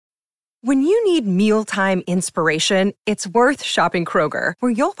When you need mealtime inspiration, it's worth shopping Kroger,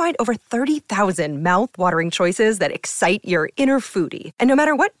 where you'll find over 30,000 mouth-watering choices that excite your inner foodie. And no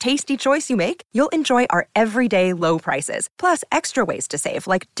matter what tasty choice you make, you'll enjoy our everyday low prices, plus extra ways to save,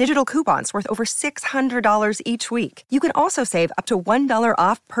 like digital coupons worth over $600 each week. You can also save up to $1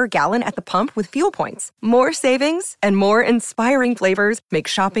 off per gallon at the pump with fuel points. More savings and more inspiring flavors make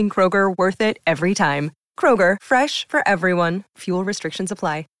shopping Kroger worth it every time. Kroger, fresh for everyone. Fuel restrictions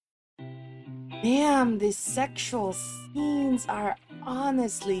apply. Damn, these sexual scenes are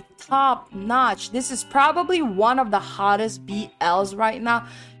honestly top notch. This is probably one of the hottest BLs right now.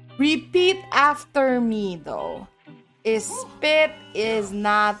 Repeat after me though. Spit is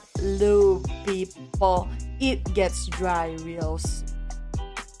not lube, people. It gets dry real soon.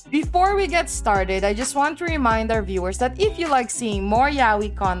 Before we get started, I just want to remind our viewers that if you like seeing more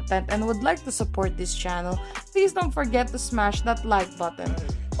yaoi content and would like to support this channel, please don't forget to smash that like button.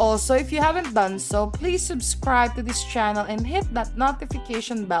 Also, if you haven't done so, please subscribe to this channel and hit that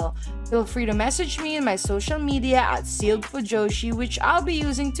notification bell. Feel free to message me in my social media at SealedFujoshi, which I'll be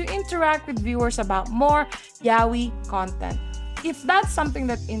using to interact with viewers about more yaoi content. If that's something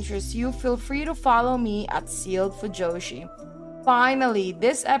that interests you, feel free to follow me at SealedFujoshi. Finally,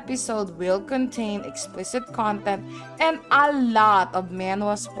 this episode will contain explicit content and a lot of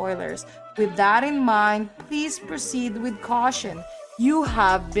manhwa spoilers. With that in mind, please proceed with caution. You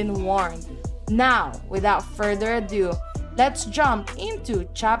have been warned. Now, without further ado, let's jump into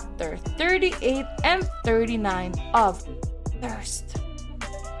chapter 38 and 39 of Thirst.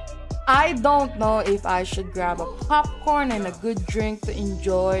 I don't know if I should grab a popcorn and a good drink to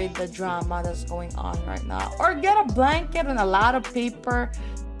enjoy the drama that's going on right now, or get a blanket and a lot of paper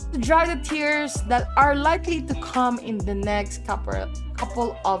to dry the tears that are likely to come in the next couple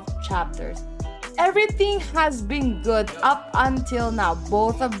of chapters. Everything has been good up until now.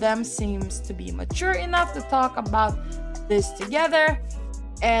 Both of them seems to be mature enough to talk about this together,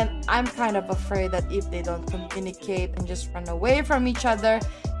 and I'm kind of afraid that if they don't communicate and just run away from each other,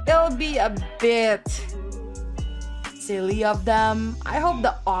 it'll be a bit silly of them. I hope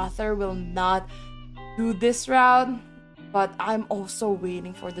the author will not do this route, but I'm also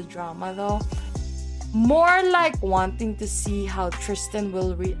waiting for the drama though. More like wanting to see how Tristan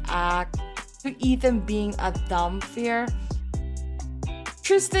will react to Ethan being a dumb fear.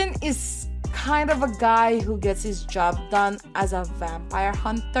 Tristan is kind of a guy who gets his job done as a vampire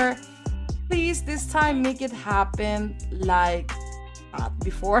hunter. Please, this time make it happen like not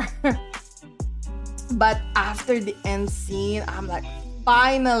before. But after the end scene, I'm like,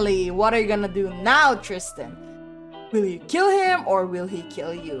 finally, what are you gonna do now, Tristan? Will you kill him or will he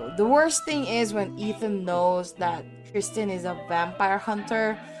kill you? The worst thing is when Ethan knows that Tristan is a vampire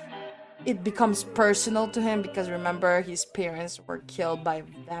hunter, it becomes personal to him because remember, his parents were killed by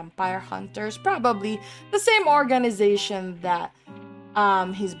vampire hunters, probably the same organization that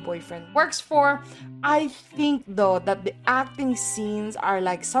his boyfriend works for. I think though that the acting scenes are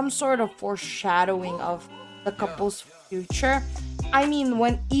like some sort of foreshadowing of the couple's future. I mean,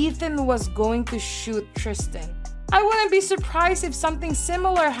 when Ethan was going to shoot Tristan, I wouldn't be surprised if something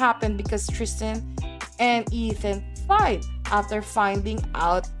similar happened because Tristan and Ethan fight after finding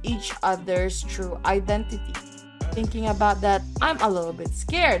out each other's true identity. Thinking about that, I'm a little bit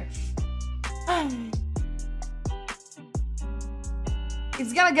scared.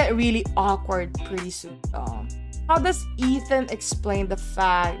 It's gonna get really awkward pretty soon. How does Ethan explain the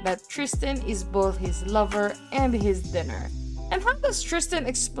fact that Tristan is both his lover and his dinner? And how does Tristan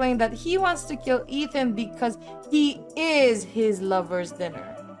explain that he wants to kill Ethan because he is his lover's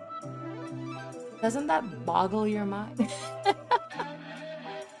dinner? Doesn't that boggle your mind?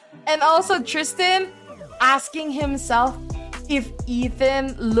 And also Tristan asking himself if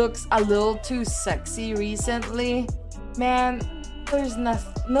Ethan looks a little too sexy recently. Man, there's no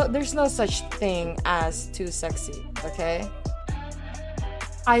such thing as too sexy, okay?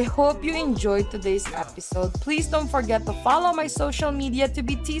 I hope you enjoyed today's episode. Please don't forget to follow my social media to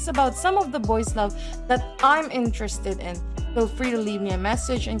be teased about some of the boys' love that I'm interested in. Feel free to leave me a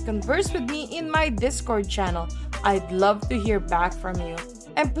message and converse with me in my Discord channel. I'd love to hear back from you.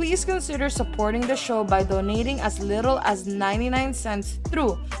 And please consider supporting the show by donating as little as 99 cents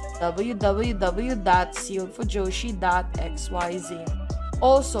through www.sealedfujoshi.xyz.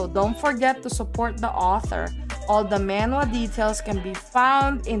 Also, don't forget to support the author. All the manhwa details can be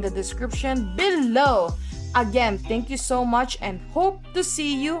found in the description below. Again, thank you so much and hope to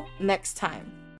see you next time.